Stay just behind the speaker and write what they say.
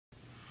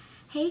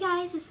Hey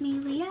guys, it's me,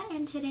 Leah,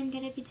 and today I'm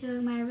going to be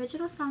doing my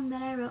original song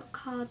that I wrote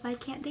called Why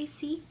Can't They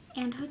See,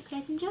 and hope you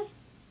guys enjoy.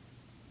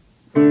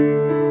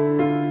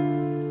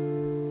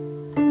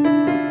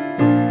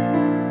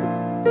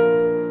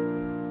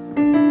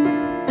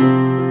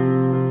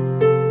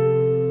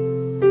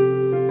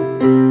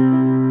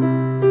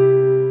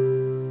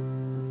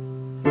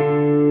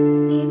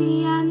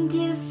 Maybe I'm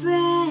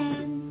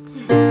different,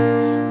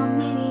 or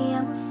maybe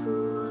I'm a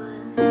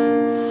fool.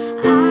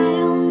 I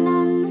don't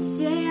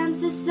understand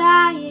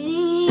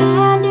society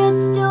and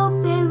its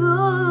stupid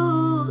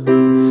rules. I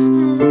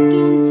look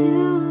into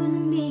the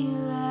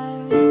mirror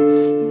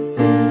and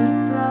see a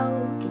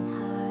broken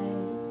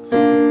heart.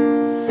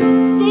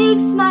 Fake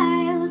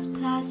smiles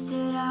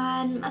plastered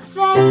on my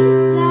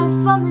face right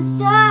from the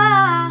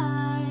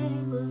start.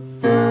 Well,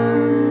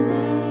 someday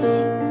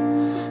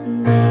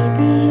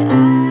maybe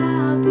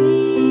I'll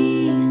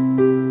be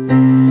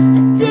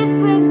a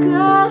different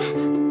girl, a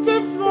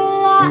different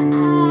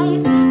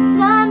life,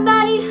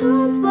 somebody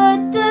who's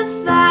worth the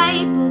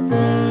fight, but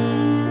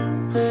they'll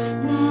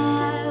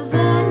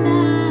never know.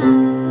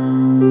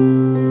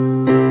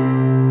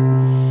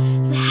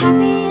 The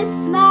happiest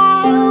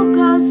smile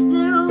goes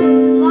through a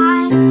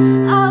line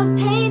of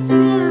pain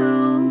too.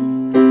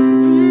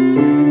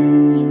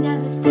 You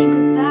never think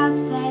about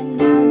that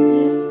now,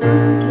 do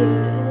you?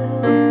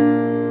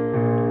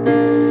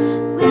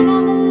 When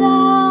I'm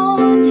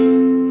alone,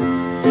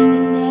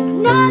 there's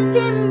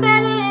nothing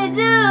better to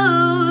do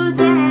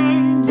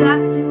than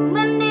drop to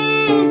my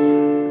knees.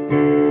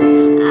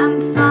 I'm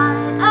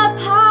falling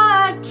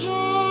apart,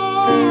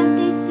 can't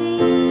they see?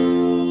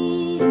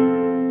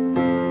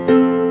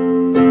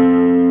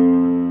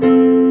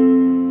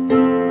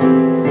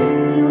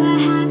 Do I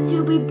have to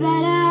be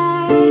better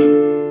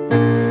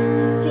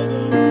to fit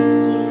in with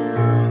you?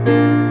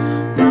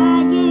 Why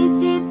is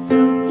it so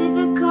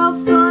difficult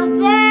for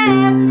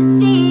them to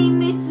see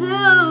me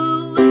through?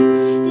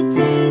 The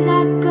days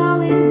are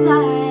going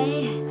by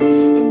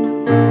and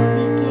I'm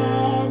only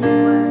getting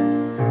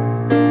worse.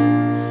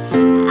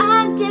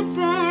 I'm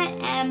different,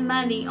 am I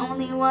the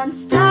only one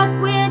stuck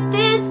with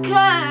this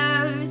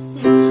curse?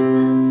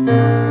 Well,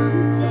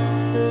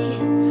 someday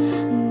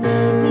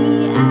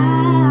maybe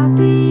I'll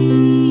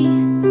be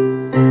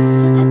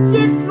a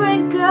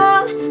different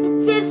girl, a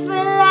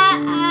different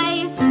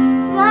life,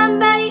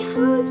 somebody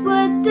who's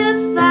worth the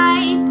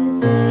fight, but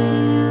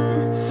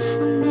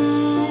they'll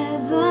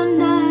never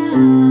know.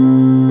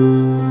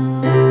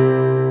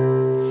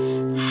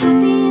 The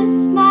happiest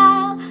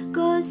smile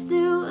goes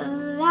through a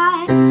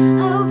line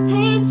of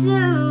pain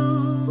too.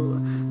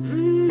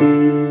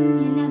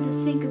 You never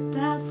think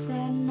about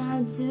that now,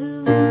 do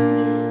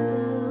you?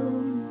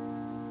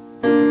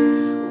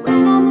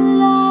 When I'm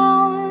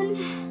alone,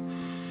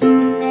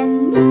 there's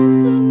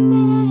nothing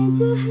better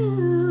to do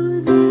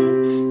than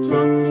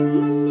drop to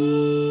my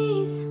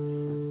knees.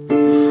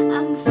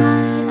 I'm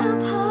falling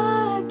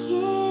apart,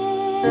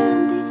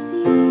 can't they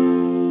see?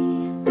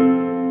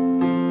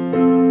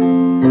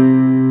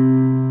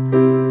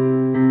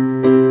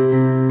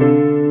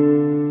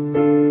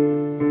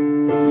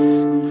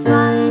 I'm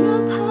falling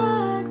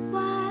apart,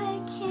 why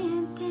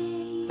can't they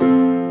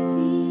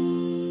see?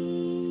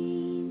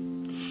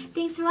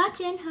 Thanks for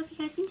watching, hope you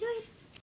guys enjoyed.